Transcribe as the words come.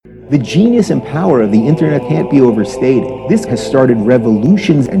The genius and power of the internet can't be overstated. This has started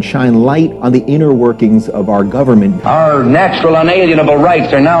revolutions and shine light on the inner workings of our government. Our natural unalienable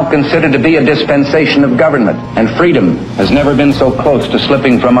rights are now considered to be a dispensation of government, and freedom has never been so close to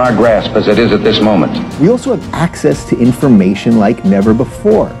slipping from our grasp as it is at this moment. We also have access to information like never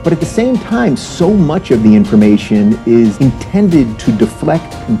before. But at the same time, so much of the information is intended to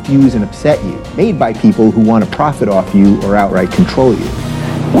deflect, confuse, and upset you, made by people who want to profit off you or outright control you.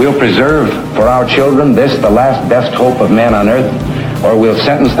 We'll preserve for our children this, the last best hope of man on earth, or we'll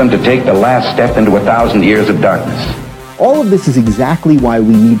sentence them to take the last step into 1,000 years of darkness. All of this is exactly why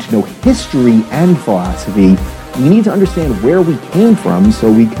we need to know history and philosophy. We need to understand where we came from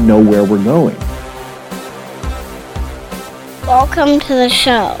so we can know where we're going. Welcome to the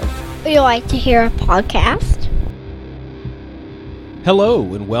show. Would you like to hear a podcast?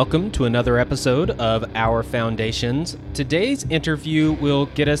 Hello and welcome to another episode of Our Foundations. Today's interview will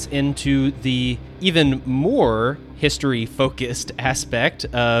get us into the even more history-focused aspect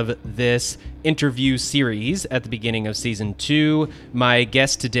of this interview series at the beginning of Season 2. My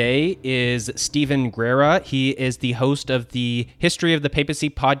guest today is Stephen Guerra. He is the host of the History of the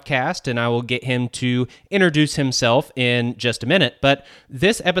Papacy podcast, and I will get him to introduce himself in just a minute. But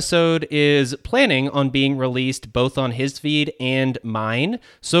this episode is planning on being released both on his feed and mine.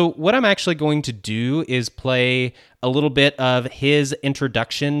 So what I'm actually going to do is play a little bit of his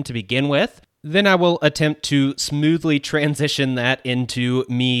introduction to begin with. Then I will attempt to smoothly transition that into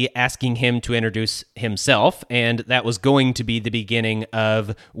me asking him to introduce himself, and that was going to be the beginning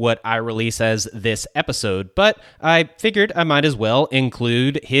of what I release as this episode. But I figured I might as well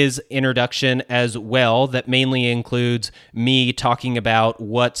include his introduction as well, that mainly includes me talking about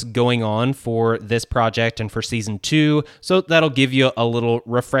what's going on for this project and for Season 2, so that'll give you a little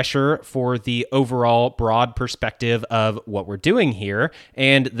refresher for the overall broad perspective of what we're doing here,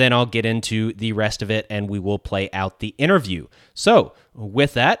 and then I'll get into the rest of it and we will play out the interview. So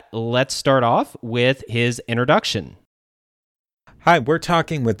with that, let's start off with his introduction. Hi, we're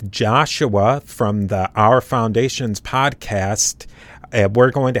talking with Joshua from the Our Foundations podcast.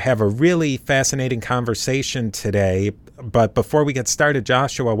 We're going to have a really fascinating conversation today. But before we get started,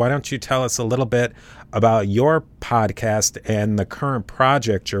 Joshua, why don't you tell us a little bit about your podcast and the current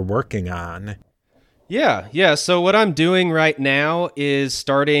project you're working on? Yeah. So what I'm doing right now is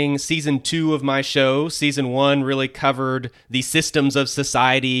starting Season 2 of my show. Season 1 really covered the systems of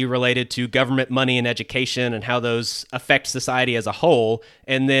society related to government, money, and education and how those affect society as a whole.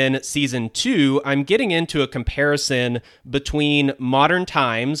 And then Season 2, I'm getting into a comparison between modern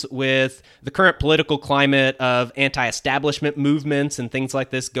times with the current political climate of anti-establishment movements and things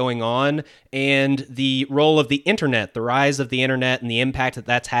like this going on, and the role of the internet, the rise of the internet and the impact that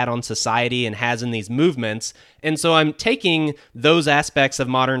that's had on society and has in these movements. And so I'm taking those aspects of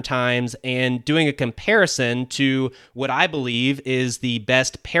modern times and doing a comparison to what I believe is the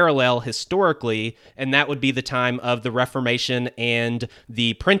best parallel historically, and that would be the time of the Reformation and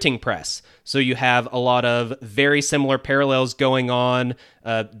the printing press. So you have a lot of very similar parallels going on.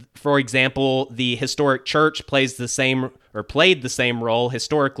 For example, the historic church played the same role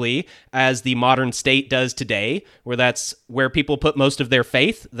historically as the modern state does today, where that's where people put most of their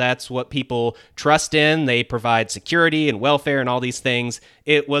faith. That's what people trust in. They provide security and welfare and all these things.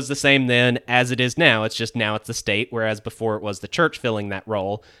 It was the same then as it is now. It's just now it's the state, whereas before it was the church filling that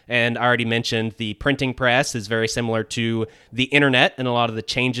role. And I already mentioned the printing press is very similar to the internet and a lot of the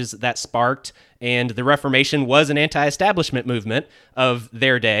changes that sparked. And the Reformation was an anti-establishment movement of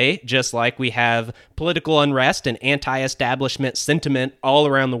their day, just like we have political unrest and anti-establishment sentiment all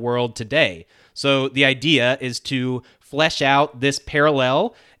around the world today. So the idea is to flesh out this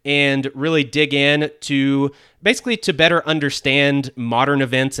parallel and really dig in to basically to better understand modern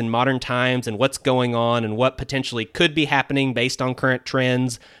events and modern times and what's going on and what potentially could be happening based on current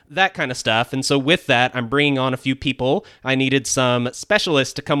trends, that kind of stuff. And so with that, I'm bringing on a few people. I needed some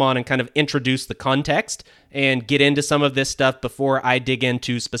specialists to come on and kind of introduce the context and get into some of this stuff before I dig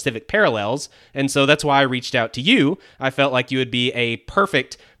into specific parallels. And so that's why I reached out to you. I felt like you would be a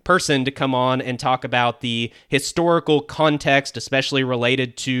perfect person to come on and talk about the historical context, especially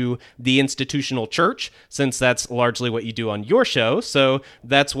related to the institutional church, since that's largely what you do on your show. So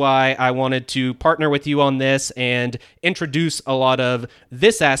that's why I wanted to partner with you on this and introduce a lot of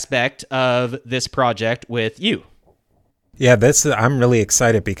this aspect of this project with you. Yeah, I'm really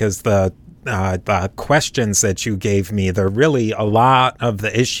excited because the questions that you gave me, they're really a lot of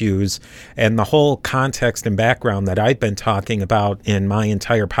the issues and the whole context and background that I've been talking about in my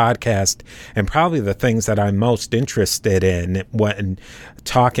entire podcast, and probably the things that I'm most interested in when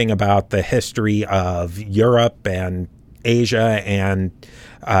talking about the history of Europe and Asia and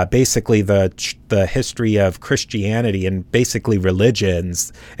basically the history of Christianity and basically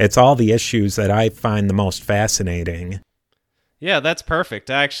religions. It's all the issues that I find the most fascinating. Yeah, that's perfect.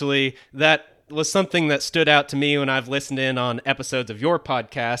 Actually, that was something that stood out to me when I've listened in on episodes of your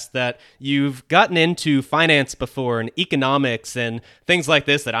podcast, that you've gotten into finance before and economics and things like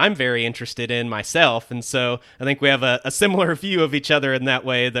this that I'm very interested in myself. And so I think we have a similar view of each other in that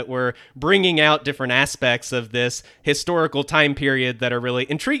way, that we're bringing out different aspects of this historical time period that are really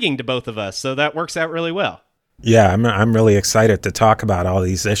intriguing to both of us. So that works out really well. Yeah, I'm really excited to talk about all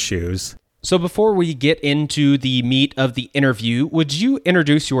these issues. So before we get into the meat of the interview, would you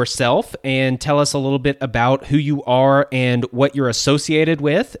introduce yourself and tell us a little bit about who you are and what you're associated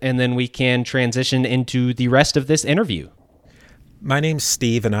with, and then we can transition into the rest of this interview. My name's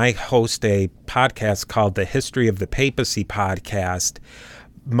Steve, and I host a podcast called the History of the Papacy podcast.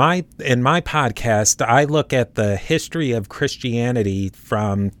 In my podcast, I look at the history of Christianity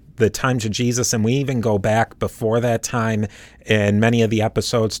from the times of Jesus, and we even go back before that time in many of the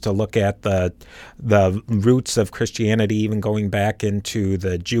episodes to look at the roots of Christianity, even going back into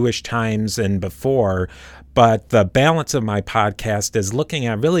the Jewish times and before. But the balance of my podcast is looking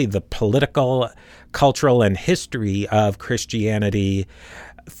at really the political, cultural, and history of Christianity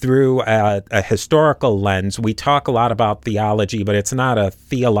through a historical lens. We talk a lot about theology, but it's not a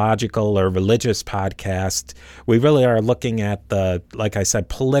theological or religious podcast. We really are looking at like I said,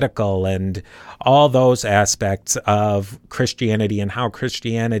 political and all those aspects of Christianity and how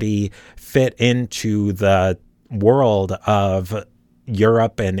Christianity fit into the world of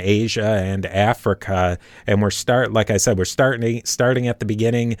Europe and Asia and Africa. And we're starting at the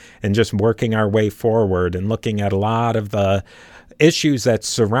beginning and just working our way forward and looking at a lot of the issues that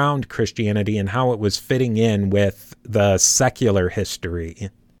surround Christianity and how it was fitting in with the secular history.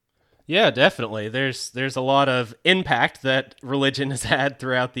 Yeah, definitely. There's a lot of impact that religion has had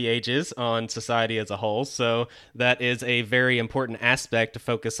throughout the ages on society as a whole. So that is a very important aspect to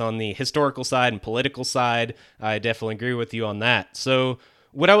focus on the historical side and political side. I definitely agree with you on that. So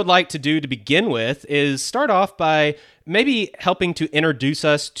what I would like to do to begin with is start off by maybe helping to introduce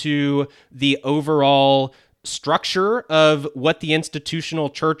us to the overall structure of what the institutional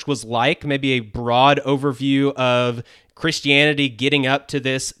church was like, maybe a broad overview of Christianity getting up to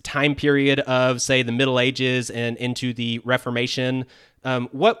this time period of, say, the Middle Ages and into the Reformation.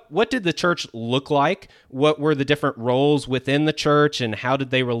 What did the church look like? What were the different roles within the church, and how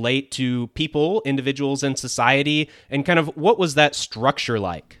did they relate to people, individuals in society, and kind of what was that structure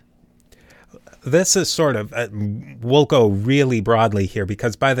like? This is sort of, we'll go really broadly here,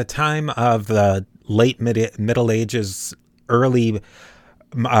 because by the time of the late Middle Ages, early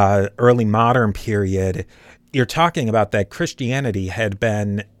modern period, you're talking about that Christianity had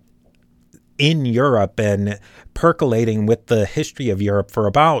been in Europe and percolating with the history of Europe for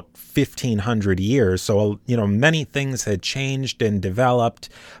about 1,500 years. So, many things had changed and developed.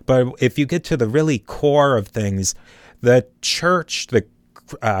 But if you get to the really core of things, the church, the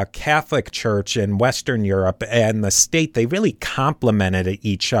Catholic Church in Western Europe and the state, they really complemented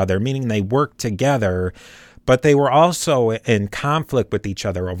each other, meaning they worked together, but they were also in conflict with each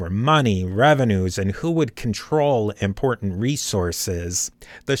other over money, revenues, and who would control important resources.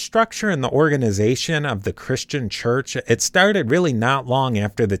 The structure and the organization of the Christian church, it started really not long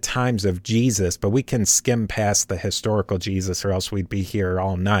after the times of Jesus, but we can skim past the historical Jesus or else we'd be here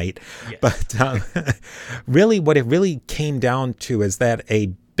all night. Yes. But really what it really came down to is that a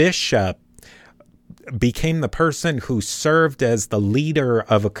bishop became the person who served as the leader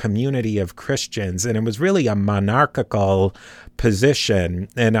of a community of Christians. And it was really a monarchical position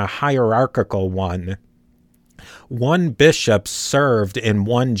and a hierarchical one. One bishop served in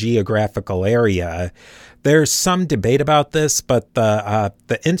one geographical area. There's some debate about this, but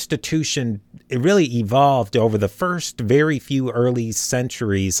the institution, it really evolved over the first very few early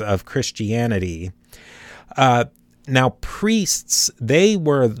centuries of Christianity. Now, priests, they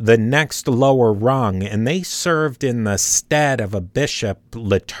were the next lower rung, and they served in the stead of a bishop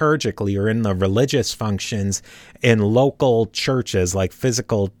liturgically or in the religious functions in local churches, like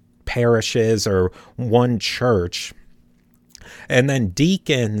physical parishes or one church. And then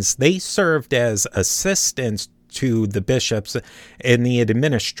deacons, they served as assistants to the bishops in the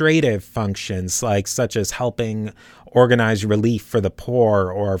administrative functions, such as helping organize relief for the poor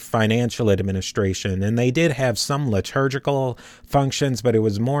or financial administration. And they did have some liturgical functions, but it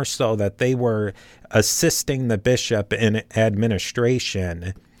was more so that they were assisting the bishop in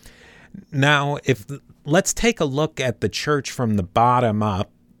administration. Now, let's take a look at the church from the bottom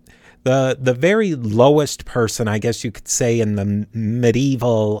up. The very lowest person, I guess you could say, in the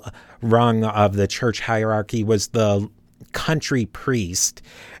medieval rung of the church hierarchy was the country priest.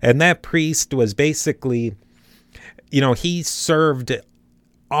 And that priest was basically, he served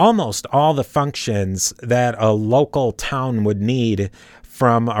almost all the functions that a local town would need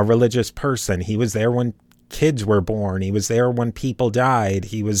from a religious person. He was there when kids were born. He was there when people died.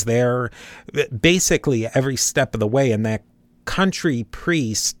 He was there basically every step of the way. And that country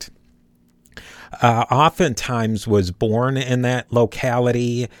priest oftentimes was born in that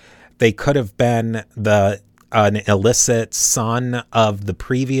locality. They could have been an illicit son of the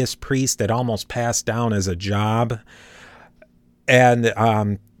previous priest that almost passed down as a job.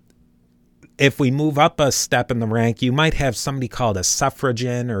 And if we move up a step in the rank, you might have somebody called a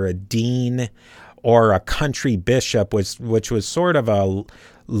suffragan or a dean or a country bishop, which was sort of a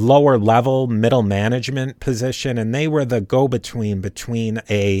lower level middle management position, and they were the go-between between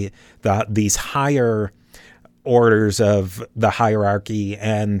these higher orders of the hierarchy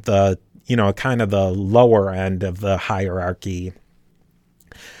and the kind of the lower end of the hierarchy.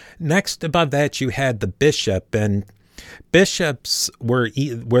 Next above that, you had the bishop, and bishops were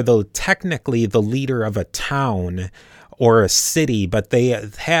technically the leader of a town or a city, but they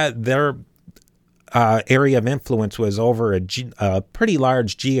had their area of influence was over a pretty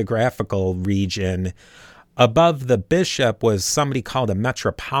large geographical region. Above the bishop was somebody called a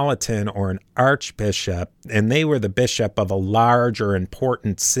metropolitan or an archbishop, and they were the bishop of a large or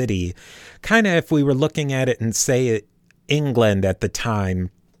important city. Kind of if we were looking at it in, say, England at the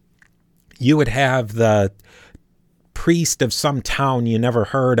time, you would have the priest of some town you never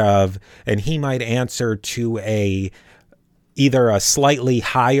heard of, and he might answer to either a slightly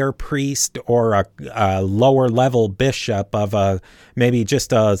higher priest or a lower level bishop of maybe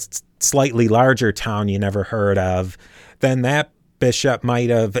just a slightly larger town you never heard of. Then that bishop might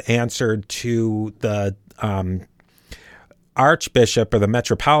have answered to the archbishop or the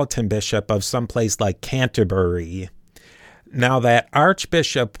metropolitan bishop of some place like Canterbury. Now that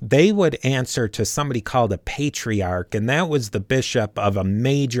archbishop, they would answer to somebody called a patriarch, and that was the bishop of a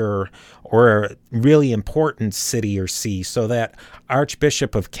major or a really important city or see. So that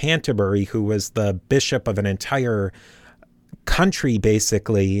Archbishop of Canterbury, who was the bishop of an entire country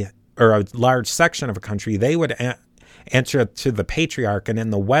basically, or a large section of a country, they would answer to the patriarch. And in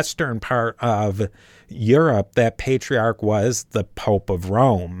the western part of Europe, that patriarch was the Pope of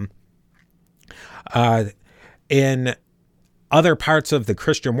Rome. In other parts of the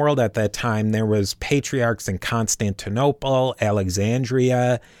Christian world at that time, there was patriarchs in Constantinople,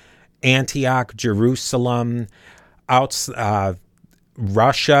 Alexandria, Antioch, Jerusalem.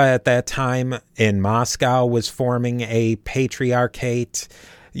 Russia at that time in Moscow was forming a patriarchate.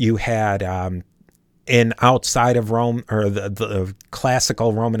 You had outside of Rome, or the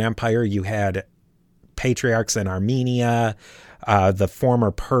classical Roman Empire, you had patriarchs in Armenia, the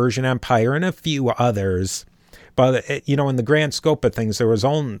former Persian Empire, and a few others. But, in the grand scope of things, there was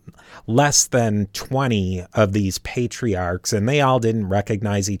only less than 20 of these patriarchs, and they all didn't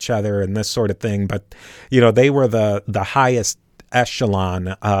recognize each other and this sort of thing. But, they were the highest echelon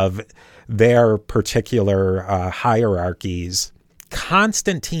of their particular hierarchies.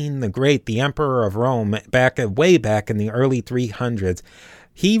 Constantine the Great, the Emperor of Rome, way back in the early 300s,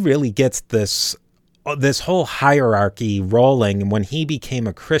 he really gets this whole hierarchy rolling. When he became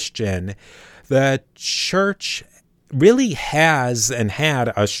a Christian, the church really has and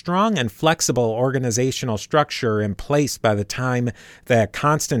had a strong and flexible organizational structure in place by the time that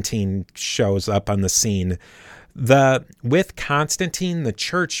Constantine shows up on the scene. With Constantine, the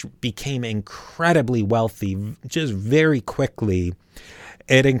church became incredibly wealthy, just very quickly.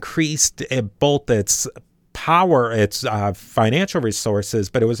 It increased both its power, its financial resources,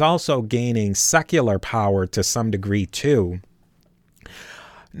 but it was also gaining secular power to some degree too.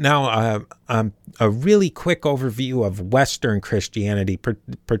 Now, a really quick overview of Western Christianity,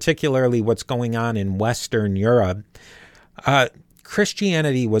 particularly what's going on in Western Europe.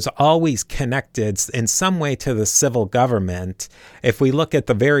 Christianity was always connected in some way to the civil government. If we look at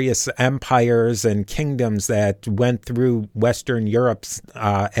the various empires and kingdoms that went through Western Europe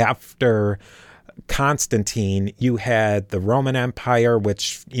after Constantine, you had the Roman Empire,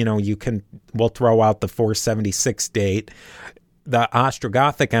 which, we'll throw out the 476 date. The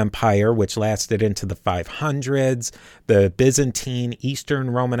Ostrogothic Empire, which lasted into the 500s, the Byzantine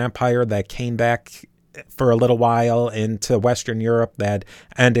Eastern Roman Empire that came back for a little while into Western Europe that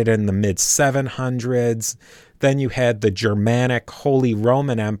ended in the mid-700s. Then you had the Germanic Holy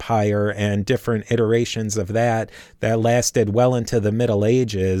Roman Empire and different iterations of that lasted well into the Middle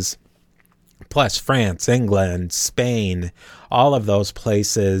Ages, plus France, England, Spain, all of those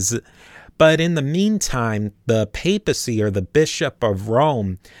places. But in the meantime, the papacy, or the Bishop of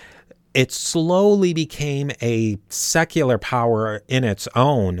Rome, it slowly became a secular power in its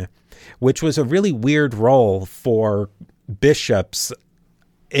own, which was a really weird role for bishops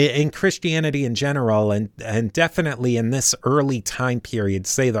in Christianity in general, and definitely in this early time period,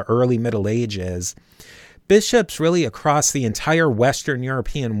 say the early Middle Ages. Bishops really across the entire Western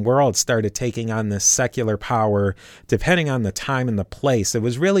European world started taking on this secular power, depending on the time and the place. It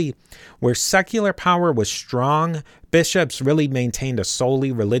was really where secular power was strong, bishops really maintained a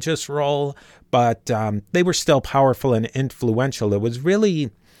solely religious role, but they were still powerful and influential. It was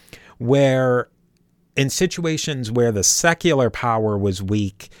really where, in situations where the secular power was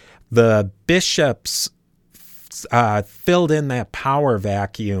weak, the bishops filled in that power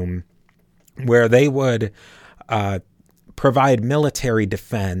vacuum, where they would provide military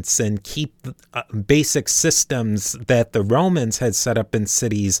defense and keep basic systems that the Romans had set up in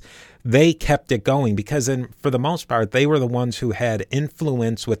cities. They kept it going because, for the most part, they were the ones who had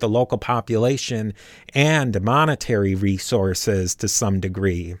influence with the local population and monetary resources to some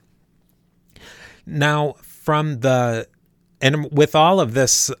degree. Now, and with all of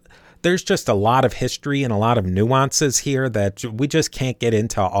this, there's just a lot of history and a lot of nuances here that we just can't get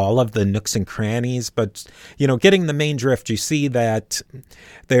into all of the nooks and crannies. But, getting the main drift, you see that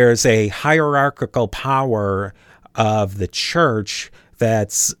there's a hierarchical power of the church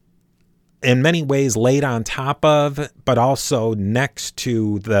that's in many ways laid on top of, but also next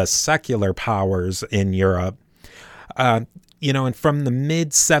to the secular powers in Europe. And from the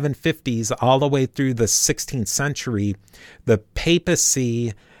mid-750s all the way through the 16th century, the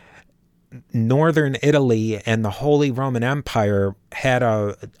papacy, Northern Italy, and the Holy Roman Empire had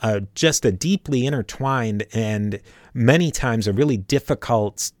just a deeply intertwined and many times a really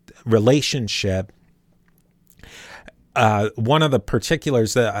difficult relationship. One of the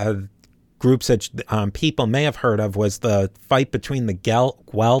particulars that groups that people may have heard of was the fight between the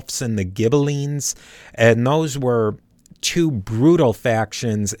Guelphs and the Ghibellines, and those were two brutal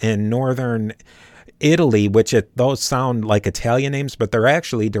factions in northern Italy, those sound like Italian names, but they're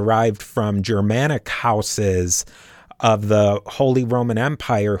actually derived from Germanic houses of the Holy Roman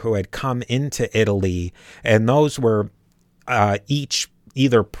Empire who had come into Italy. And those were each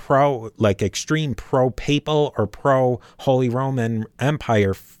either extreme pro-papal or pro-Holy Roman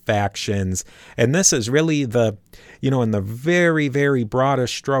Empire factions. And this is really in the very, very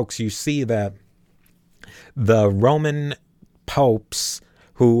broadest strokes, you see that the Roman popes,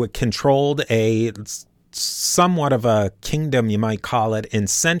 who controlled somewhat of a kingdom, you might call it, in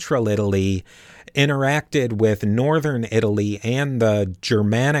central Italy, interacted with northern Italy and the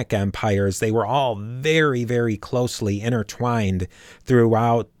Germanic empires. They were all very, very closely intertwined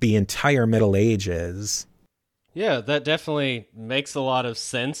throughout the entire Middle Ages. Yeah, that definitely makes a lot of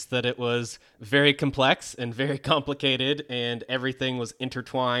sense, that it was very complex and very complicated and everything was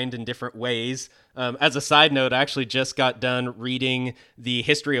intertwined in different ways. As a side note, I actually just got done reading The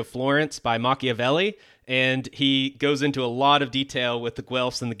History of Florence by Machiavelli, and he goes into a lot of detail with the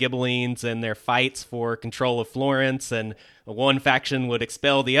Guelphs and the Ghibellines and their fights for control of Florence, and one faction would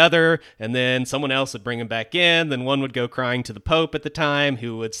expel the other, and then someone else would bring them back in. Then one would go crying to the Pope at the time,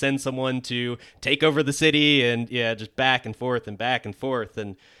 who would send someone to take over the city, and just back and forth and back and forth.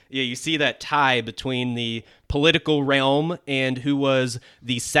 And you see that tie between the political realm and who was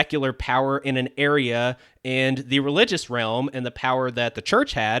the secular power in an area, and the religious realm and the power that the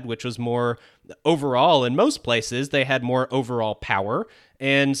church had, which was more overall. In most places, they had more overall power.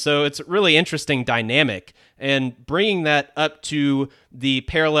 And so it's a really interesting dynamic. And bringing that up to the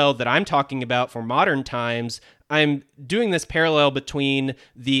parallel that I'm talking about for modern times, I'm doing this parallel between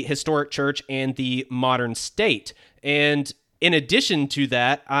the historic church and the modern state. And in addition to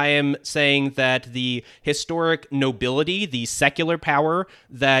that, I am saying that the historic nobility, the secular power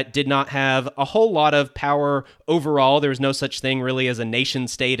that did not have a whole lot of power overall, there was no such thing really as a nation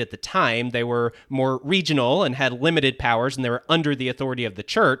state at the time. They were more regional and had limited powers, and they were under the authority of the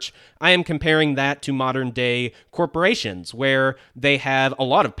church. I am comparing that to modern day corporations, where they have a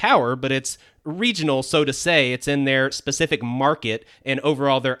lot of power, but it's regional, so to say. It's in their specific market, and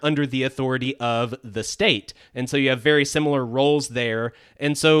overall they're under the authority of the state. And so you have very similar roles there.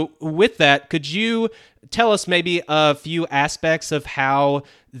 And so with that, could you tell us maybe a few aspects of how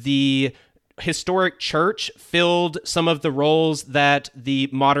the historic church filled some of the roles that the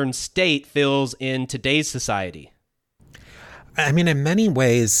modern state fills in today's society? I mean, in many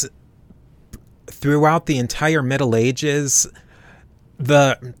ways, throughout the entire Middle Ages,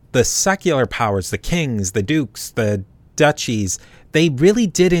 the secular powers, the kings, the dukes, the duchies, they really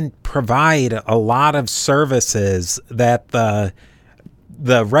didn't provide a lot of services that the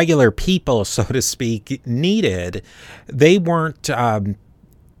regular people, so to speak, needed. They weren't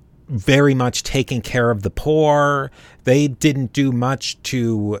very much taking care of the poor. They didn't do much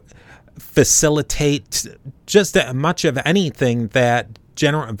to facilitate just much of anything that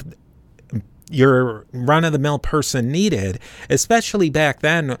your run-of-the-mill person needed, especially back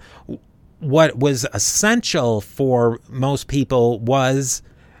then. What was essential for most people was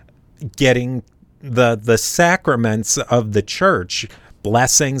getting the sacraments of the church,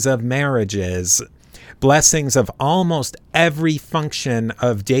 blessings of marriages, blessings of almost every function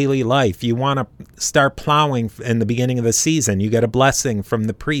of daily life. You want to start plowing in the beginning of the season, you get a blessing from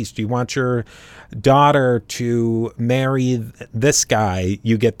the priest. You want your daughter to marry this guy,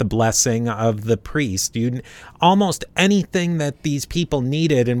 you get the blessing of the priest. Almost anything that these people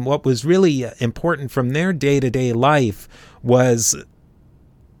needed, and what was really important from their day-to-day life was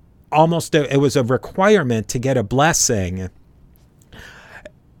it was a requirement to get a blessing.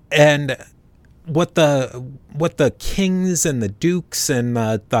 And what the kings and the dukes and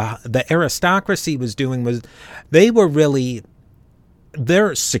the aristocracy was doing was they were really,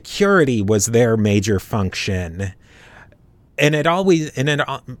 their security was their major function. And it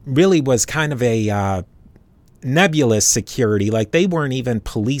really was kind of a nebulous security. Like, they weren't even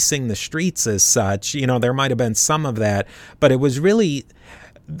policing the streets as such. There might have been some of that, but it was really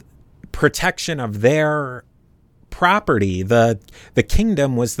protection of their property. The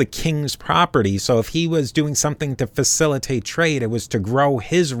kingdom was the king's property. So if he was doing something to facilitate trade, it was to grow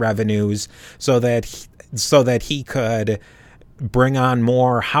his revenues so that he could bring on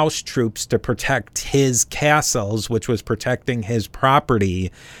more house troops to protect his castles, which was protecting his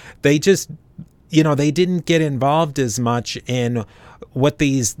property. They just, they didn't get involved as much in what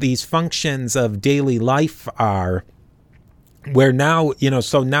these functions of daily life are, where now,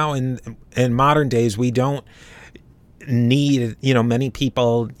 so now in modern days, we don't need, many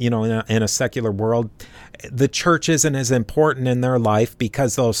people, in a secular world, the church isn't as important in their life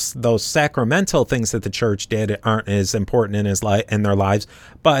because those sacramental things that the church did aren't as important in their lives.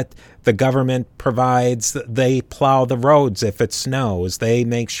 But the government provides, they plow the roads if it snows. They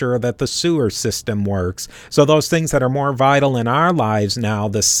make sure that the sewer system works. So those things that are more vital in our lives now,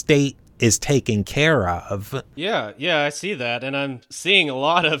 the state is taking care of. Yeah, I see that. And I'm seeing a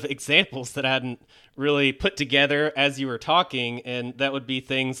lot of examples that I hadn't really put together as you were talking, and that would be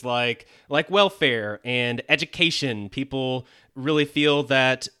things like welfare and education. People really feel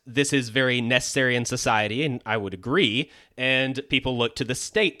that this is very necessary in society, and I would agree, and people look to the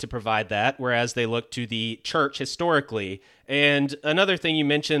state to provide that, whereas they look to the church historically. And another thing you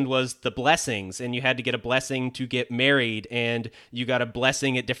mentioned was the blessings, and you had to get a blessing to get married, and you got a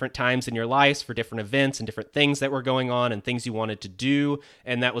blessing at different times in your lives for different events and different things that were going on and things you wanted to do,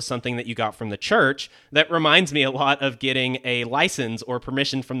 and that was something that you got from the church. That reminds me a lot of getting a license or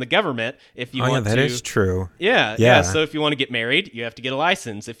permission from the government if you want to. Oh, yeah, that is true. Yeah. So if you want to get married, you have to get a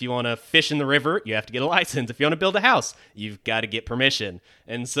license. If you want to fish in the river, you have to get a license. If you want to build a house, you've got to get permission.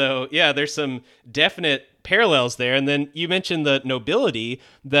 And so, yeah, there's some definite parallels there. And then you mentioned the nobility,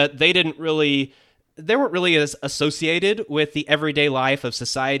 that they weren't really as associated with the everyday life of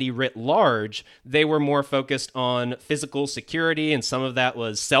society writ large. They were more focused on physical security, and some of that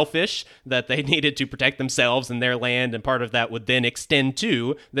was selfish, that they needed to protect themselves and their land, and part of that would then extend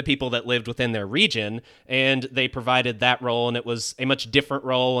to the people that lived within their region, and they provided that role, and it was a much different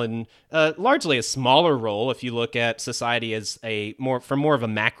role and largely a smaller role if you look at society as from more of a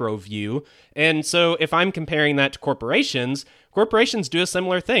macro view. And so if I'm comparing that to corporations do a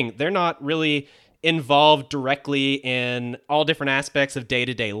similar thing. They're not really involved directly in all different aspects of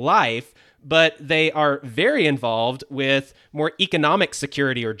day-to-day life, but they are very involved with more economic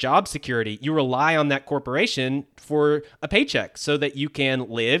security or job security. You rely on that corporation for a paycheck so that you can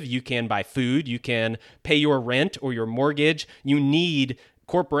live, you can buy food, you can pay your rent or your mortgage. You need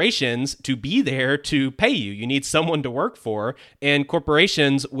corporations to be there to pay you. You need someone to work for, and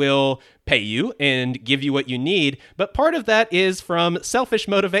corporations will pay you and give you what you need. But part of that is from selfish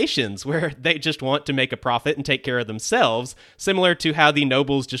motivations, where they just want to make a profit and take care of themselves, similar to how the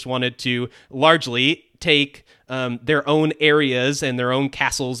nobles just wanted to largely take their own areas and their own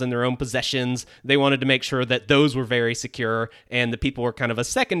castles and their own possessions. They wanted to make sure that those were very secure, and the people were kind of a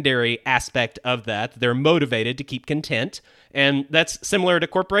secondary aspect of that. They're motivated to keep content. And that's similar to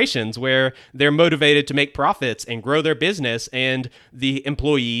corporations, where they're motivated to make profits and grow their business, and the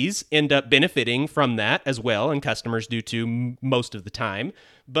employees end up benefiting from that as well, and customers do too most of the time.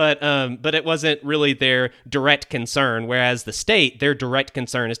 But it wasn't really their direct concern, whereas the state, their direct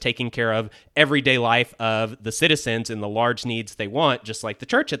concern is taking care of everyday life of the citizens and the large needs they want, just like the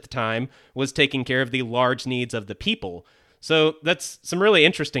church at the time was taking care of the large needs of the people. So that's some really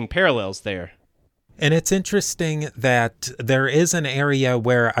interesting parallels there. And it's interesting that there is an area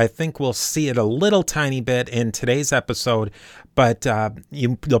where I think we'll see it a little tiny bit in today's episode, but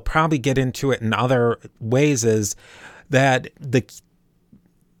you'll probably get into it in other ways, is that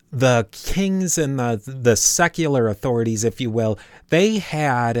the kings and the secular authorities, if you will, they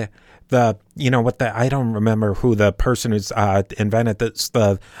had I don't remember who the person who's invented this,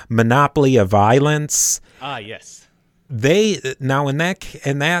 the monopoly of violence. Ah, yes. Now in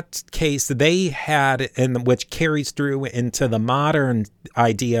that case, they had, and which carries through into the modern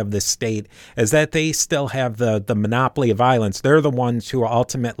idea of the state, is that they still have the monopoly of violence. They're the ones who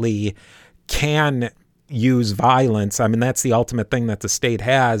ultimately can use violence. I mean, that's the ultimate thing that the state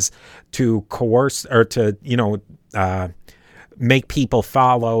has to coerce or to, make people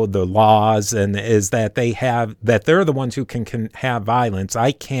follow the laws, and is that they're the ones who can have violence.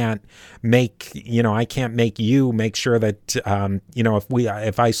 I can't make you make sure that,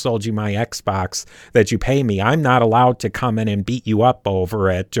 if I sold you my Xbox, that you pay me. I'm not allowed to come in and beat you up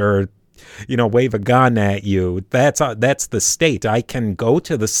over it or, wave a gun at you. That's the state. I can go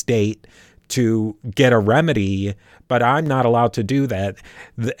to the state to get a remedy, but I'm not allowed to do that.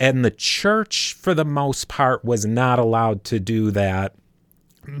 And the church, for the most part, was not allowed to do that,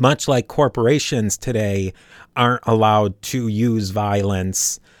 much like corporations today aren't allowed to use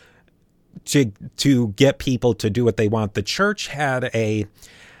violence to get people to do what they want. The church had I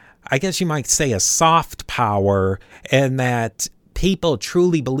guess you might say, a soft power, and that people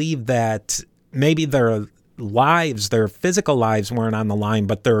truly believed that maybe their physical lives weren't on the line,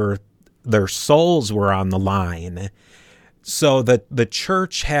 but their souls were on the line. So that the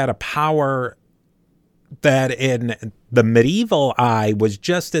church had a power that in the medieval eye was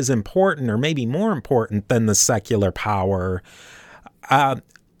just as important, or maybe more important, than the secular power. And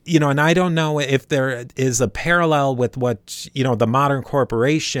I don't know if there is a parallel with what, the modern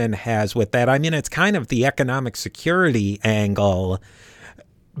corporation has with that. I mean, it's kind of the economic security angle,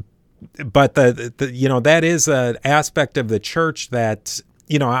 but that is an aspect of the church that,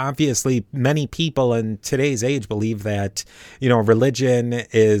 obviously many people in today's age believe that, religion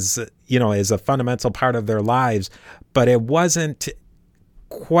is a fundamental part of their lives, but it wasn't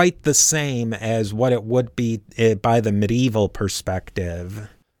quite the same as what it would be by the medieval perspective.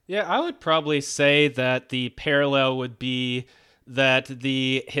 Yeah, I would probably say that the parallel would be that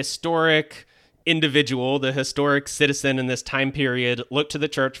the historic individual, the historic citizen in this time period, looked to the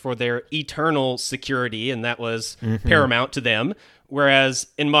church for their eternal security, and that was paramount to them. Whereas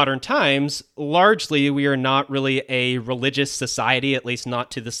in modern times, largely we are not really a religious society, at least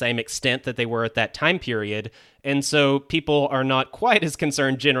not to the same extent that they were at that time period. And so people are not quite as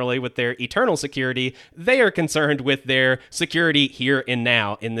concerned generally with their eternal security. They are concerned with their security here and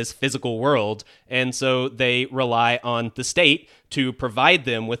now in this physical world. And so they rely on the state to provide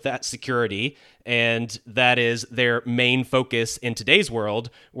them with that security. And that is their main focus in today's world,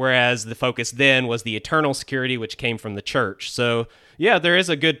 whereas the focus then was the eternal security, which came from the church. So, yeah, there is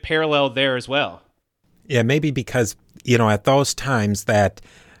a good parallel there as well. Yeah, maybe because, at those times that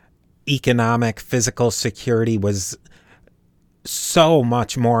economic, physical security was so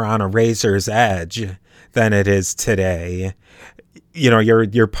much more on a razor's edge than it is today.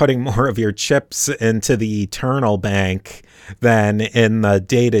 You're putting more of your chips into the eternal bank than in the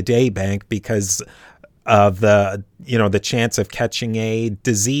day-to-day bank because of the chance of catching a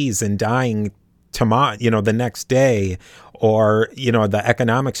disease and dying tomorrow, the next day, or, the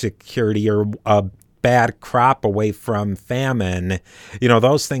economic security or a bad crop away from famine.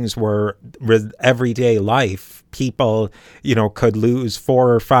 Those things were everyday life. People, could lose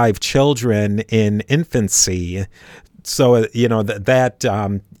 4 or 5 children in infancy. So, a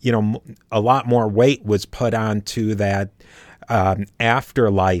lot more weight was put onto that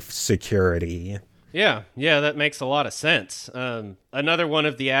afterlife security. Yeah, that makes a lot of sense. Another one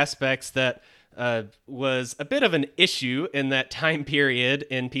of the aspects that was a bit of an issue in that time period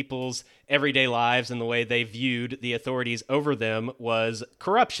in people's everyday lives and the way they viewed the authorities over them was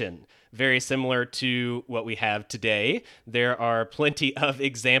corruption. Very similar to what we have today. There are plenty of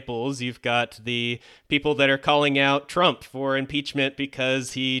examples. You've got the people that are calling out Trump for impeachment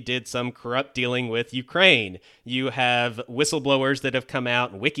because he did some corrupt dealing with Ukraine. You have whistleblowers that have come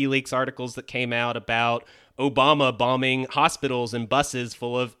out, and WikiLeaks articles that came out about Obama bombing hospitals and buses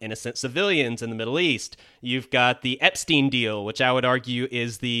full of innocent civilians in the Middle East. You've got the Epstein deal, which I would argue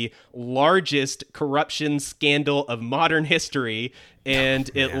is the largest corruption scandal of modern history. and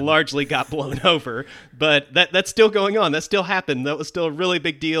it largely got blown over. But that's still going on. That still happened. That was still a really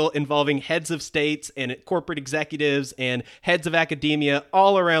big deal involving heads of states and corporate executives and heads of academia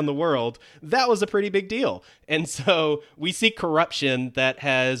all around the world. That was a pretty big deal. And so we see corruption that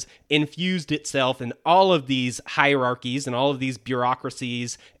has infused itself in all of these hierarchies and all of these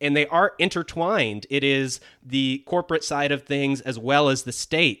bureaucracies, and they are intertwined. It is the corporate side of things as well as the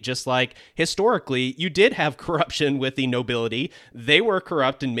state. Just like historically, you did have corruption with the nobility. They were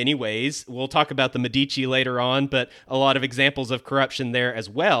corrupt in many ways. We'll talk about the Medici later on, but a lot of examples of corruption there as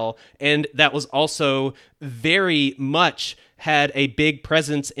well. And that was also very much had a big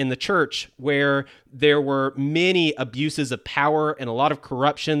presence in the church, where there were many abuses of power and a lot of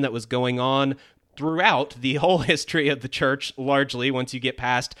corruption that was going on throughout the whole history of the church, largely, once you get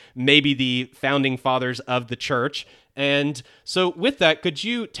past maybe the founding fathers of the church. And so with that, could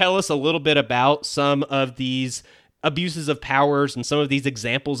you tell us a little bit about some of these abuses of powers and some of these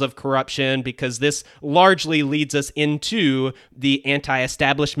examples of corruption, because this largely leads us into the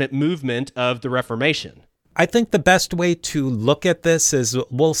anti-establishment movement of the Reformation? I think the best way to look at this is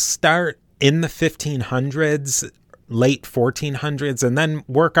we'll start in the 1500s, late 1400s, and then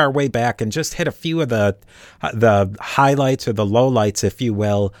work our way back and just hit a few of the highlights or the lowlights, if you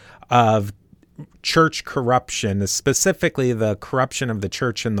will, of church corruption, specifically the corruption of the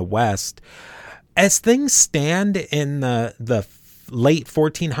church in the West. As things stand in the late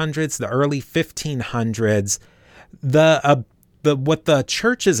 1400s, the early 1500s, what the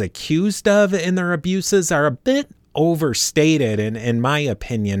church is accused of in their abuses are a bit overstated, in my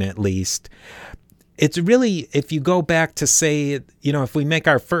opinion, at least. It's really, if you go back to say, if we make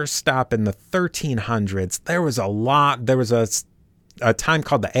our first stop in the 1300s, there was a time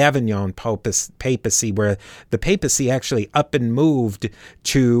called the Avignon papacy, where the papacy actually up and moved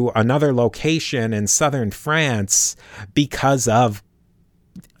to another location in southern France because of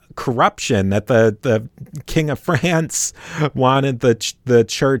corruption, that the King of France wanted the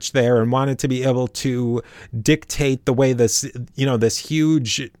church there and wanted to be able to dictate the way this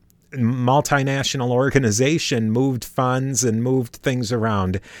huge multinational organization moved funds and moved things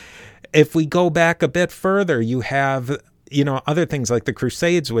around. If we go back a bit further, you have other things like the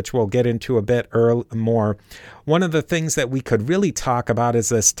Crusades, which we'll get into a bit more. One of the things that we could really talk about is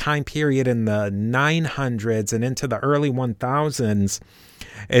this time period in the 900s and into the early 1000s.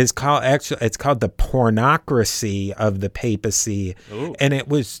 It's called the pornocracy of the papacy. Ooh. And it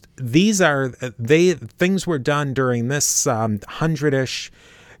was things were done during this 100-ish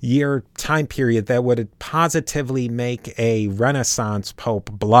year time period that would positively make a Renaissance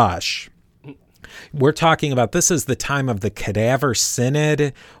pope blush. We're talking about, this is the time of the cadaver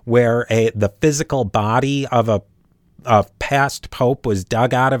synod, where the physical body of a past pope was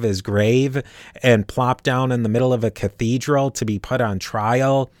dug out of his grave and plopped down in the middle of a cathedral to be put on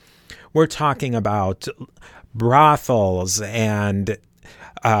trial. We're talking about brothels and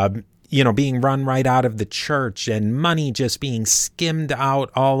being run right out of the church, and money just being skimmed out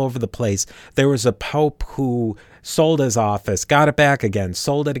all over the place. There was a pope who sold his office, got it back again,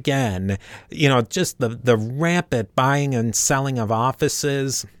 sold it again. Just the rampant buying and selling of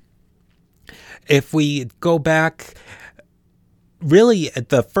offices. If we go back, really,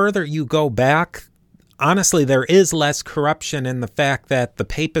 the further you go back, honestly, there is less corruption in the fact that the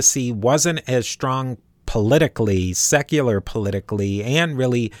papacy wasn't as strong politically, secular politically, and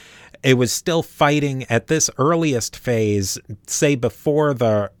really it was still fighting at this earliest phase, say before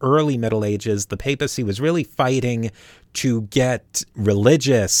the early Middle Ages. The papacy was really fighting to get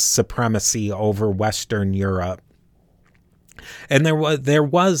religious supremacy over Western Europe. And there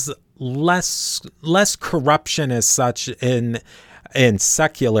was less corruption as such in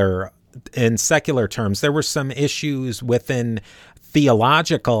secular terms. There were some issues within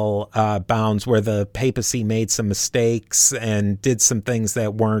theological bounds where the papacy made some mistakes and did some things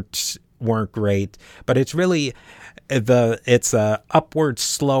that weren't great. But it's really it's a upward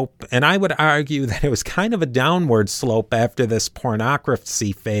slope, and I would argue that it was kind of a downward slope after this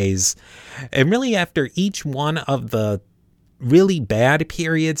pornocracy phase. And really, after each one of the really bad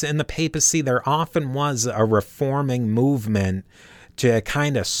periods in the papacy, there often was a reforming movement to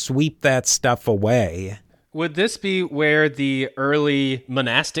kind of sweep that stuff away. Would this be where the early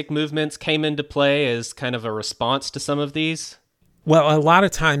monastic movements came into play as kind of a response to some of these? Well, a lot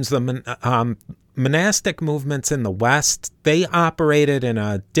of times the monastic movements in the West, they operated in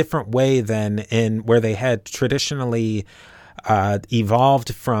a different way than in where they had traditionally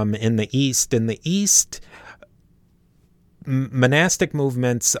evolved from in the East. In the East, monastic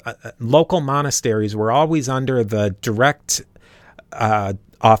movements, local monasteries were always under the direct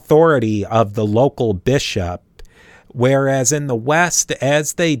authority of the local bishop, Whereas in the West,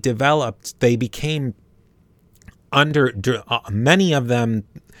 as they developed, they became many of them,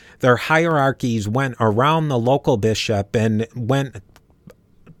 their hierarchies went around the local bishop and went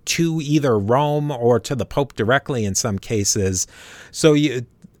to either Rome or to the Pope directly in some cases. So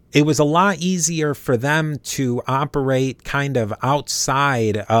it was a lot easier for them to operate kind of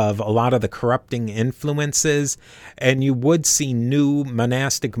outside of a lot of the corrupting influences, and you would see new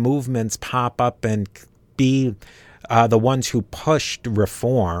monastic movements pop up and be the ones who pushed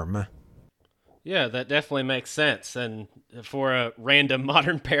reform. Yeah, that definitely makes sense. And for a random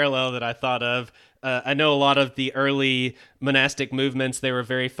modern parallel that I thought of, I know a lot of the early monastic movements, they were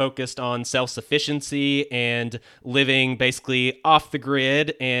very focused on self-sufficiency and living basically off the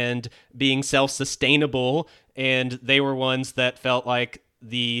grid and being self-sustainable. And they were ones that felt like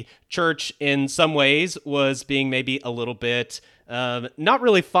the church in some ways was being maybe a little bit not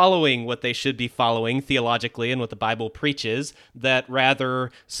really following what they should be following theologically and what the Bible preaches, that rather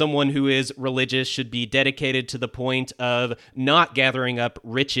someone who is religious should be dedicated to the point of not gathering up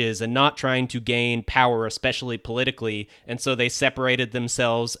riches and not trying to gain power, especially politically. And so they separated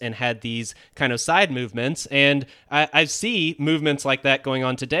themselves and had these kind of side movements. And I see movements like that going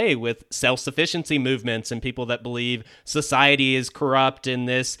on today with self-sufficiency movements and people that believe society is corrupt in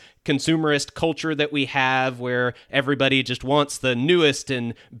this consumerist culture that we have, where everybody just wants the newest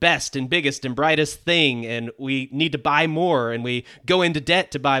and best and biggest and brightest thing, and we need to buy more, and we go into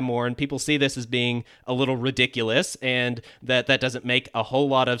debt to buy more, and people see this as being a little ridiculous, and that doesn't make a whole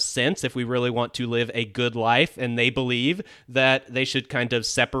lot of sense if we really want to live a good life. And they believe that they should kind of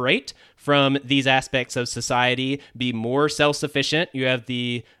separate from these aspects of society, be more self-sufficient. You have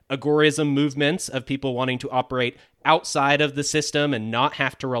the agorism movements of people wanting to operate outside of the system and not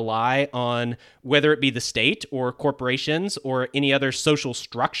have to rely on whether it be the state or corporations or any other social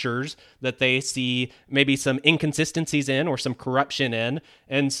structures that they see maybe some inconsistencies in or some corruption in.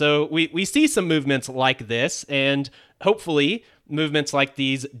 And so we see some movements like this, and hopefully movements like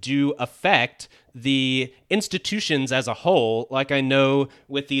these do affect the institutions as a whole. Like I know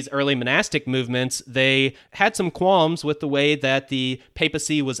with these early monastic movements, they had some qualms with the way that the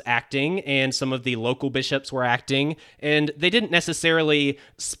papacy was acting and some of the local bishops were acting, and they didn't necessarily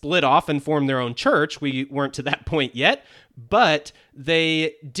split off and form their own church. We weren't to that point yet, but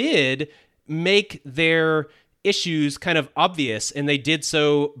they did make their issues kind of obvious, and they did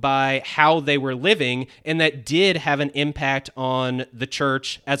so by how they were living, and that did have an impact on the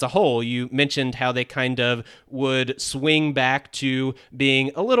church as a whole. You mentioned how they kind of would swing back to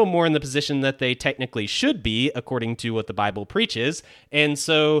being a little more in the position that they technically should be, according to what the Bible preaches, and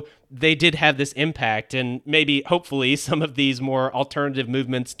so they did have this impact. And maybe, hopefully, some of these more alternative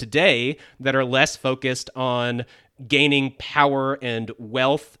movements today that are less focused on gaining power and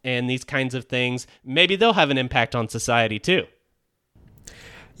wealth and these kinds of things, maybe they'll have an impact on society too.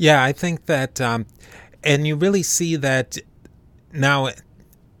 Yeah, I think that, and you really see that now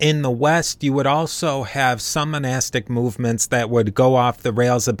in the West. You would also have some monastic movements that would go off the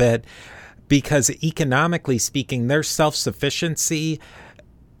rails a bit because economically speaking, their self-sufficiency,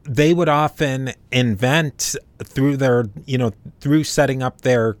 they would often invent through their, through setting up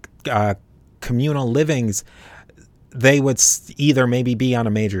their communal livings. They would either maybe be on a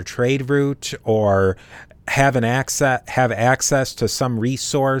major trade route or have access to some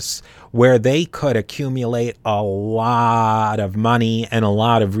resource where they could accumulate a lot of money and a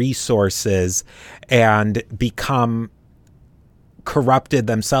lot of resources and become corrupted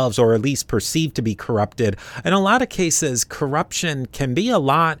themselves, or at least perceived to be corrupted. In a lot of cases, corruption can be a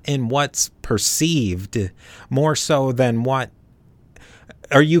lot in what's perceived more so than what,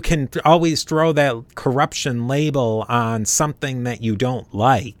 or you can always throw that corruption label on something that you don't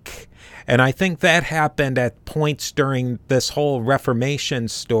like. And I think that happened at points during this whole Reformation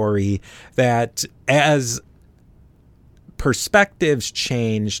story, that as perspectives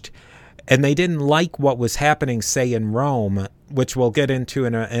changed and they didn't like what was happening, say, in Rome, which we'll get into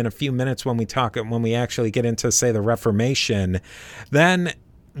in a few minutes when we actually get into, say, the Reformation, then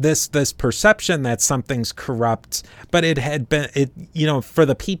this perception that something's corrupt, but it had been, for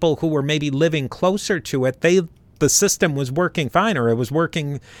the people who were maybe living closer to it, the system was working fine, or it was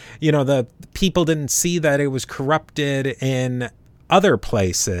working, the people didn't see that it was corrupted in other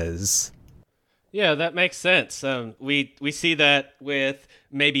places. Yeah, that makes sense. We see that with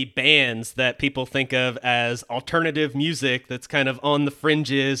maybe bands that people think of as alternative music that's kind of on the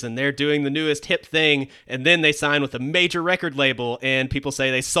fringes, and they're doing the newest hip thing, and then they sign with a major record label and people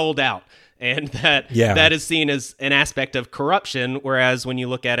say they sold out. And that is seen as an aspect of corruption, whereas when you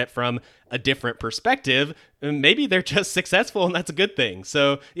look at it from a different perspective, maybe they're just successful and that's a good thing.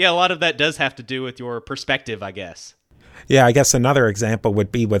 So yeah, a lot of that does have to do with your perspective, I guess. Yeah, I guess another example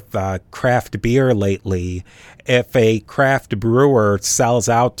would be with craft beer lately. If a craft brewer sells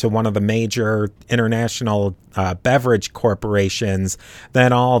out to one of the major international beverage corporations,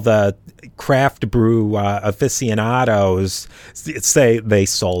 then all the craft brew aficionados say they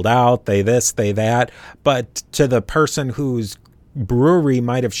sold out, they this, they that. But to the person whose brewery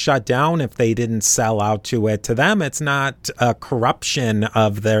might have shut down if they didn't sell out to it, to them it's not a corruption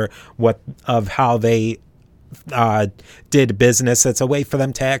of how they did business. It's a way for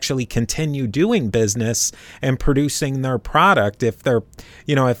them to actually continue doing business and producing their product. If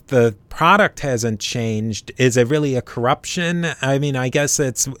if the product hasn't changed, is it really a corruption? I mean, I guess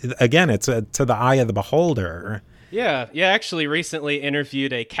it's to the eye of the beholder. Yeah, actually recently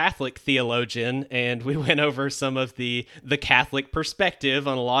interviewed a Catholic theologian, and we went over some of the Catholic perspective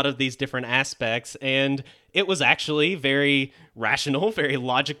on a lot of these different aspects, and it was actually very rational, very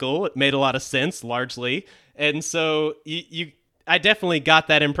logical. It made a lot of sense, largely. And so I definitely got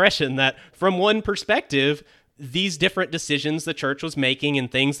that impression that from one perspective, these different decisions the church was making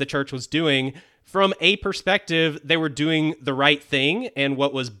and things the church was doing, from a perspective, they were doing the right thing and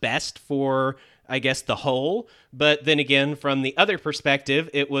what was best for, I guess, the whole. But then again, from the other perspective,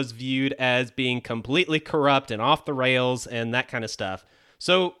 it was viewed as being completely corrupt and off the rails and that kind of stuff.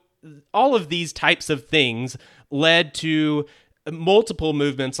 So all of these types of things led to multiple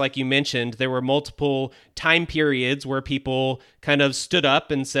movements. Like you mentioned, there were multiple time periods where people kind of stood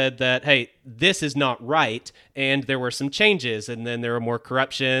up and said that, hey, this is not right. And there were some changes, and then there were more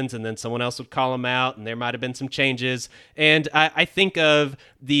corruptions, and then someone else would call them out, and there might have been some changes. And I think of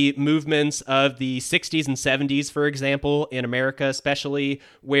the movements of the 60s and 70s, for example, in America especially,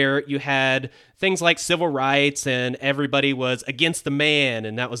 where you had things like civil rights and everybody was against the man,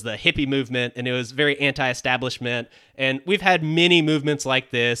 and that was the hippie movement, and it was very anti-establishment. And we've had many movements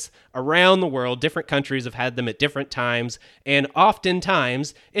like this around the world. Different countries have had them at different times, and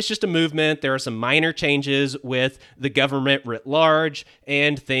oftentimes it's just a movement. There are some minor changes with the government writ large,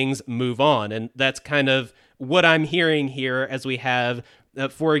 and things move on. And that's kind of what I'm hearing here as we have,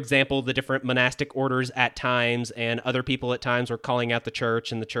 for example, the different monastic orders at times, and other people at times were calling out the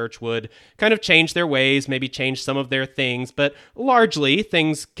church, and the church would kind of change their ways, maybe change some of their things, but largely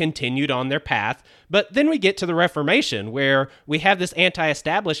things continued on their path. But then we get to the Reformation, where we have this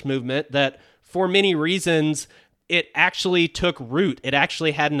anti-establishment movement that, for many reasons, it actually took root. It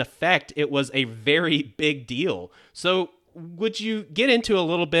actually had an effect. It was a very big deal. So would you get into a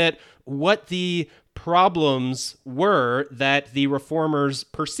little bit what the problems were that the reformers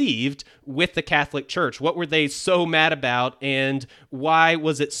perceived with the Catholic Church? What were they so mad about, and why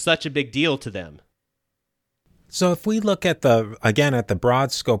was it such a big deal to them? So if we look at the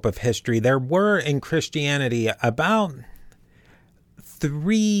broad scope of history, there were in Christianity about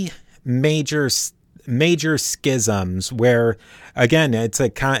three major schisms where, again, it's a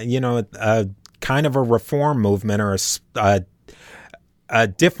kind of a reform movement, or a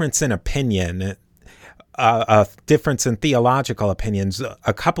difference in opinion, a difference in theological opinions.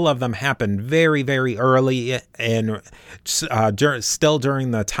 A couple of them happened very, very early, and still during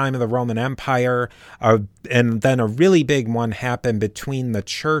the time of the Roman Empire, and then a really big one happened between the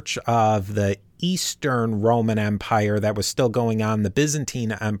Church of the Eastern Roman Empire that was still going on, the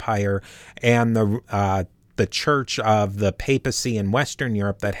Byzantine Empire, and the Church of the Papacy in Western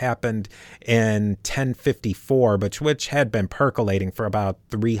Europe that happened in 1054, which had been percolating for about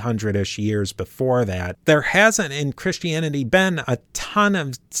 300-ish years before that. There hasn't in Christianity been a ton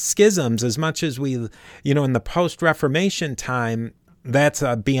of schisms as much as we, in the post-Reformation time. That's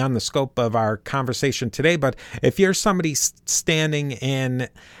beyond the scope of our conversation today. But if you're somebody standing in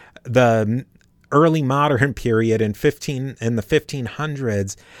the early modern period in the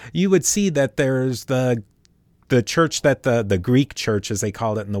 1500s, you would see that there's the church that the Greek church, as they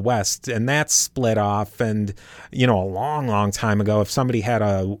called it in the West, and that's split off. And, a long, long time ago, if somebody had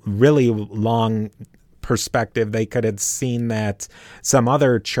a really long perspective, they could have seen that some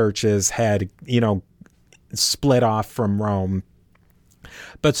other churches had, split off from Rome.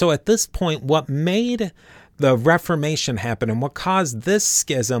 But so at this point, what made the Reformation happen and what caused this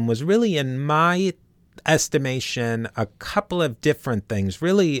schism was really, in my estimation, a couple of different things,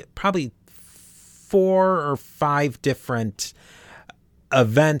 really probably 4 or 5 different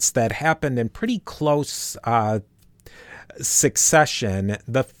events that happened in pretty close succession.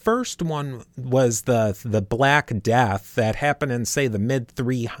 The first one was the Black Death that happened in, say, the mid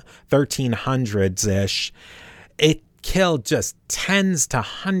 1300s-ish. It killed just tens to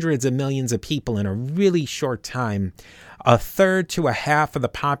hundreds of millions of people in a really short time. A third to a half of the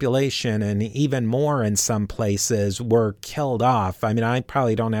population, and even more in some places, were killed off. I mean, I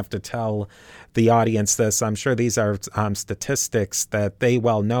probably don't have to tell the audience this. I'm sure these are statistics that they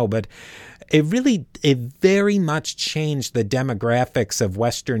well know, but it very much changed the demographics of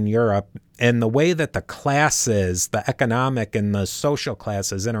Western Europe and the way that the classes, the economic and the social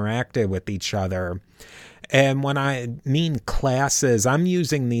classes, interacted with each other. And when I mean classes, I'm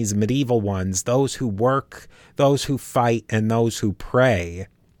using these medieval ones, those who work, those who fight, and those who pray.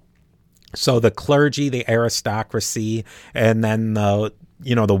 So the clergy, the aristocracy, and then the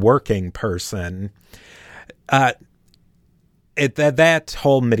working person. That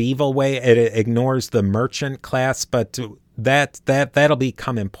whole medieval way, it ignores the merchant class, but that'll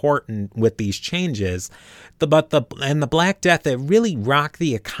become important with these changes. The Black Death, it really rocked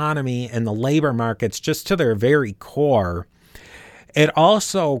the economy and the labor markets just to their very core. It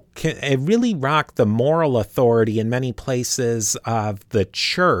really rocked the moral authority in many places of the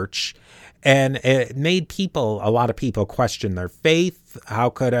church, and it made a lot of people question their faith.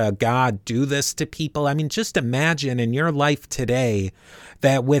 How could a God do this to people? I mean, just imagine in your life today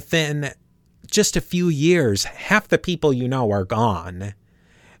that within just a few years, half the people you know are gone.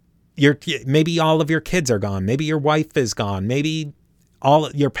 Maybe all of your kids are gone. Maybe your wife is gone. Maybe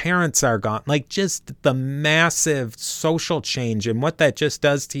all your parents are gone. Like, just the massive social change and what that just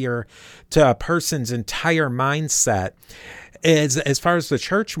does to a person's entire mindset. As far as the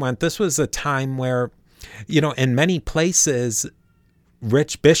church went, this was a time where, in many places,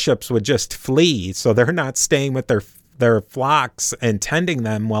 rich bishops would just flee. So they're not staying with their flocks and tending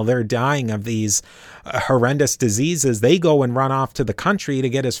them while they're dying of these horrendous diseases. They go and run off to the country to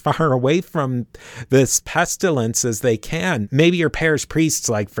get as far away from this pestilence as they can. Maybe your parish priest's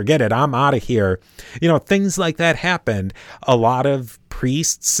like, forget it, I'm out of here. Things like that happened. A lot of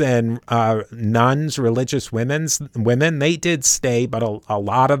priests and nuns, religious women, they did stay, but a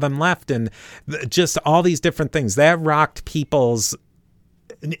lot of them left. And just all these different things that rocked people's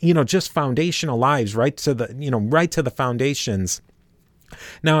just foundational lives right to the foundations.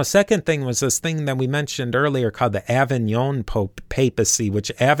 Now, a second thing was this thing that we mentioned earlier called the Avignon papacy,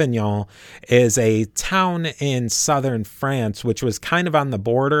 which Avignon is a town in southern France, which was kind of on the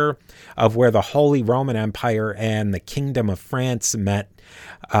border of where the Holy Roman Empire and the Kingdom of France met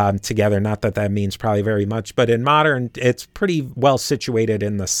together. Not that means probably very much, but in modern, it's pretty well situated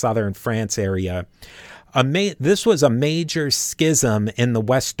in the southern France area. This was a major schism in the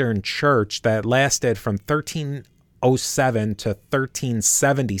Western Church that lasted from 1307 to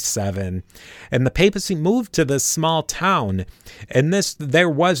 1377, and the papacy moved to this small town, and there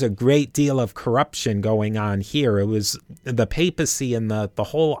was a great deal of corruption going on here. It was the papacy, and the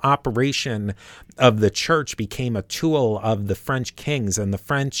whole operation of the church became a tool of the French kings, and the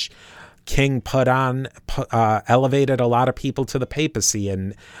French king elevated a lot of people to the papacy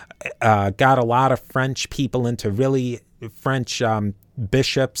and got a lot of French people into French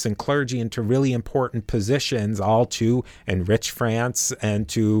bishops and clergy into really important positions, all to enrich France and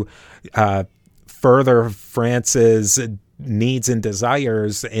to further France's needs and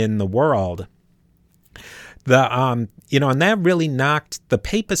desires in the world. And that really knocked the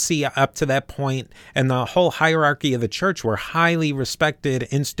papacy up to that point, and the whole hierarchy of the church were highly respected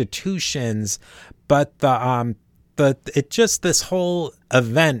institutions, but this whole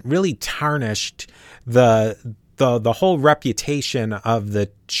event really tarnished the whole reputation of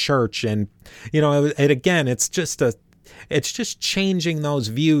the church. And it's just changing those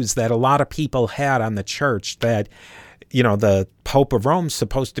views that a lot of people had on the church, that the Pope of Rome's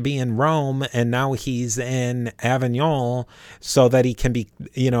supposed to be in Rome, and now he's in Avignon so that he can be,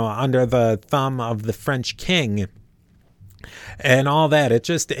 under the thumb of the French king and all that. It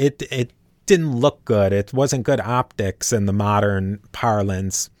didn't look good. It wasn't good optics in the modern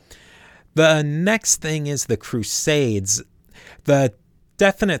parlance. The next thing is the Crusades. The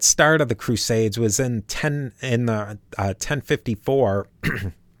definite start of the Crusades was in 1054.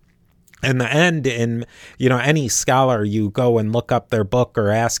 And the end, in any scholar, you go and look up their book or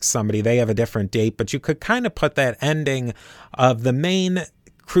ask somebody, they have a different date, but you could kind of put that ending of the main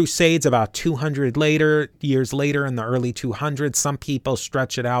Crusades about 200 years later in the early 200s. Some people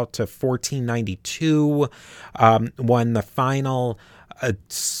stretch it out to 1492, when the final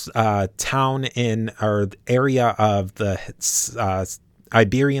town or area of the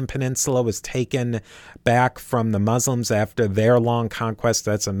Iberian Peninsula was taken back from the Muslims after their long conquest.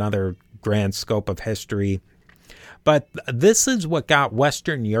 That's another grand scope of history. But this is what got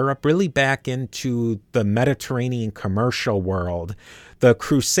Western Europe really back into the Mediterranean commercial world. The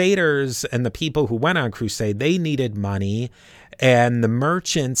Crusaders and the people who went on crusade, they needed money, and the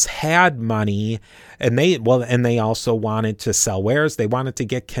merchants had money, and they also wanted to sell wares. They wanted to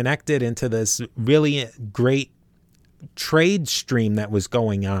get connected into this really great trade stream that was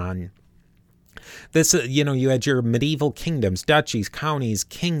going on. This, you had your medieval kingdoms, duchies, counties,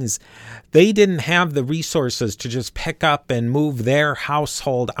 kings. They didn't have the resources to just pick up and move their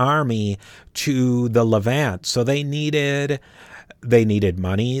household army to the Levant. So they needed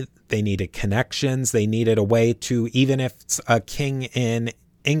money, they needed connections, they needed a way to, even if a king in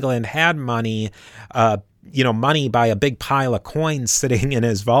England had money, money by a big pile of coins sitting in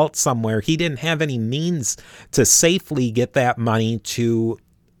his vault somewhere, he didn't have any means to safely get that money to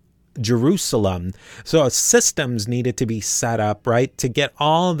Jerusalem. So systems needed to be set up, right, to get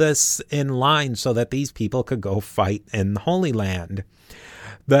all this in line so that these people could go fight in the Holy Land.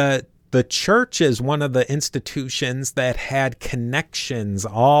 The church is one of the institutions that had connections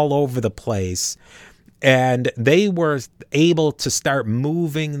all over the place, and they were able to start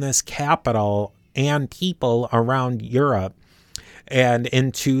moving this capital and people around Europe and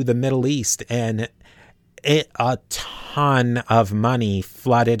into the Middle East, and a ton of money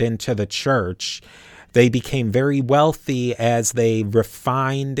flooded into the church. They became very wealthy as they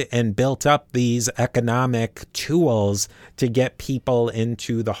refined and built up these economic tools to get people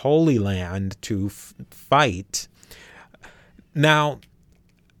into the Holy Land to fight. Now,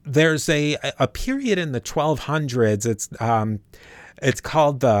 there's a period in the 1200s. It's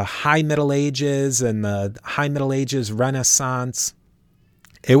called the High Middle Ages and the High Middle Ages Renaissance.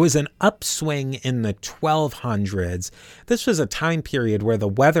 It was an upswing in the 1200s. This was a time period where the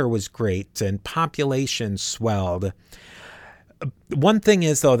weather was great and population swelled. One thing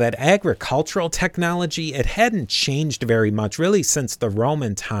is, though, that agricultural technology, it hadn't changed very much really since the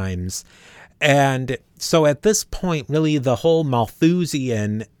Roman times. And so at this point, really the whole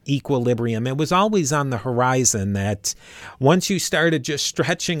Malthusian equilibrium, it was always on the horizon that once you started just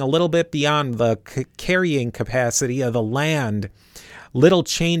stretching a little bit beyond the carrying capacity of the land, little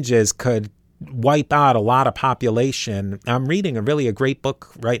changes could wipe out a lot of population. I'm reading a great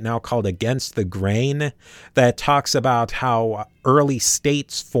book right now called Against the Grain that talks about how early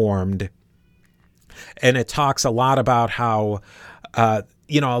states formed. And it talks a lot about how, a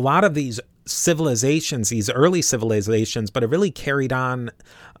lot of these civilizations, these early civilizations, but it really carried on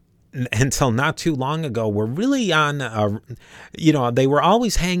until not too long ago, were really on, they were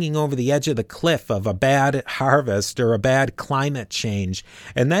always hanging over the edge of the cliff of a bad harvest or a bad climate change.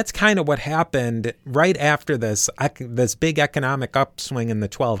 And that's kind of what happened right after this big economic upswing in the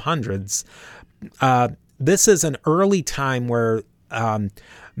 1200s. This is an early time where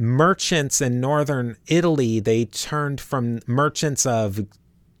merchants in northern Italy, they turned from merchants of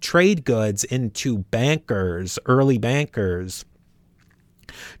trade goods into bankers, early bankers.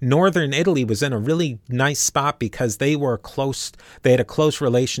 Northern Italy was in a really nice spot because they had a close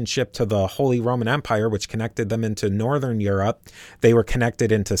relationship to the Holy Roman Empire, which connected them into Northern Europe. They were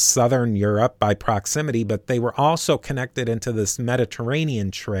connected into Southern Europe by proximity, but they were also connected into this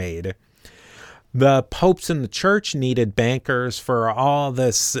Mediterranean trade. The popes in the church needed bankers for all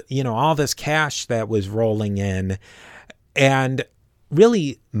this cash that was rolling in. And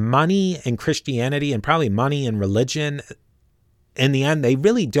really, money and Christianity, and probably money and religion, in the end, they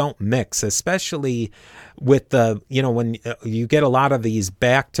really don't mix, especially with when you get a lot of these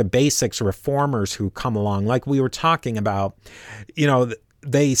back to basics reformers who come along, like we were talking about,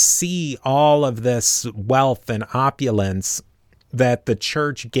 they see all of this wealth and opulence that the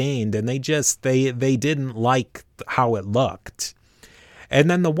church gained, and they didn't like how it looked.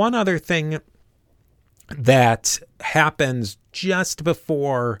 And then the one other thing that happens just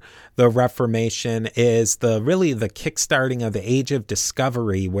before the Reformation is the kickstarting of the Age of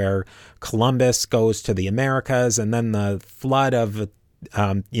Discovery, where Columbus goes to the Americas, and then the flood of,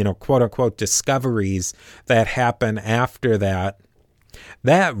 quote unquote, discoveries that happen after that.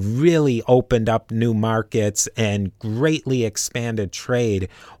 That really opened up new markets and greatly expanded trade.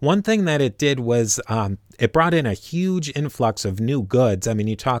 One thing that it did was it brought in a huge influx of new goods. I mean,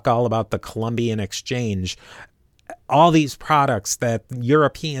 you talk all about the Columbian Exchange, all these products that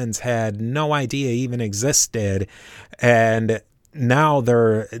Europeans had no idea even existed, and now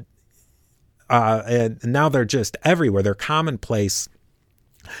they're just everywhere. They're commonplace.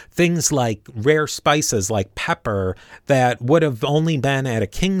 Things like rare spices like pepper that would have only been at a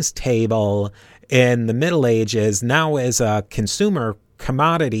king's table in the Middle Ages now is a consumer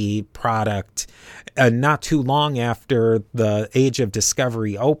commodity product not too long after the Age of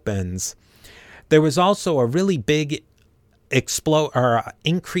Discovery opens. There was also a really big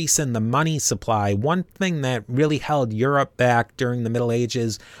increase in the money supply. One thing that really held Europe back during the Middle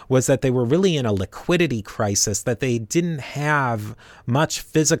Ages was that they were really in a liquidity crisis, that they didn't have much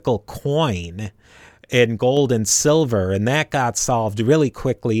physical coin in gold and silver, and that got solved really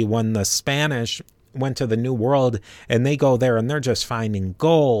quickly when the Spanish went to the New World, and they go there and they're just finding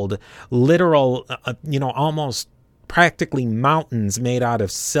gold, literal, almost practically mountains made out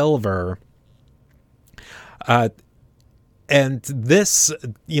of silver. And this,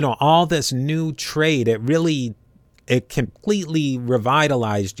 all this new trade, it completely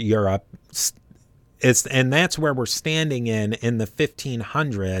revitalized Europe. And that's where we're standing in the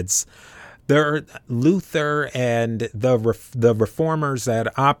 1500s. Luther and the reformers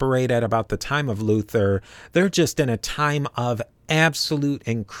that operate at about the time of Luther, they're just in a time of absolute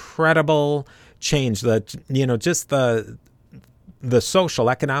incredible change. Just the social,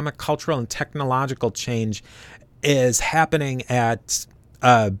 economic, cultural, and technological change is happening at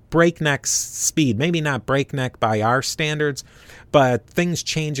breakneck speed. Maybe not breakneck by our standards, but things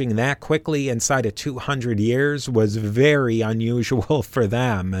changing that quickly inside of 200 years was very unusual for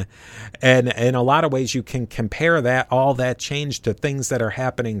them. And in a lot of ways, you can compare all that change to things that are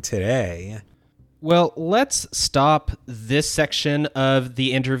happening today. Well, let's stop this section of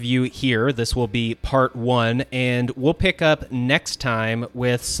the interview here. This will be part 1, and we'll pick up next time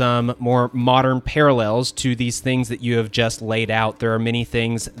with some more modern parallels to these things that you have just laid out. There are many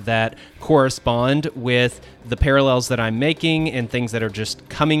things that correspond with the parallels that I'm making and things that are just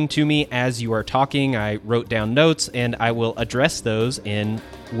coming to me as you are talking. I wrote down notes, and I will address those in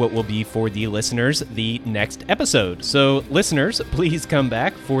what will be for the listeners the next episode. So listeners, please come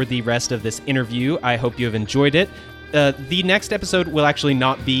back for the rest of this interview. I hope you have enjoyed it. The next episode will actually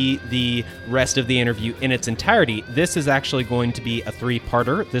not be the rest of the interview in its entirety. This is actually going to be a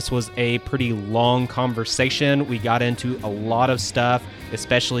 3-parter. This was a pretty long conversation. We got into a lot of stuff,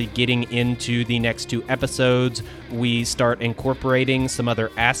 especially getting into the next 2 episodes. We start incorporating some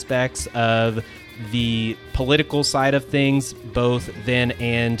other aspects of the political side of things, both then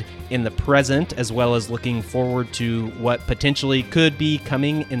and in the present, as well as looking forward to what potentially could be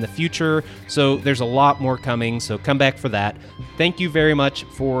coming in the future. So there's a lot more coming, so come back for that. Thank you very much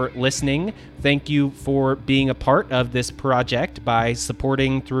for listening. Thank you for being a part of this project by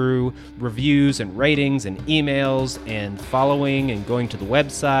supporting through reviews and ratings and emails and following and going to the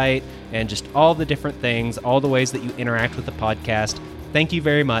website and just all the different things, all the ways that you interact with the podcast. Thank you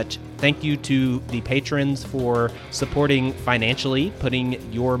very much. Thank you to the patrons for supporting financially,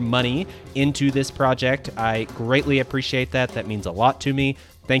 putting your money into this project. I greatly appreciate that. That means a lot to me.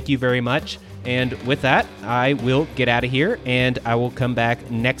 Thank you very much. And with that, I will get out of here, and I will come back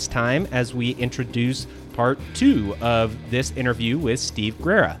next time as we introduce part 2 of this interview with Steve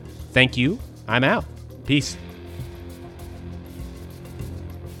Guerra. Thank you. I'm out. Peace.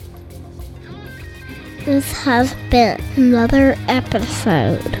 This has been another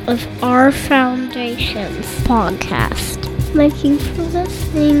episode of Our Foundation's podcast. Thank you for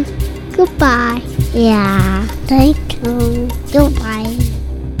listening. Goodbye. Yeah, thank you.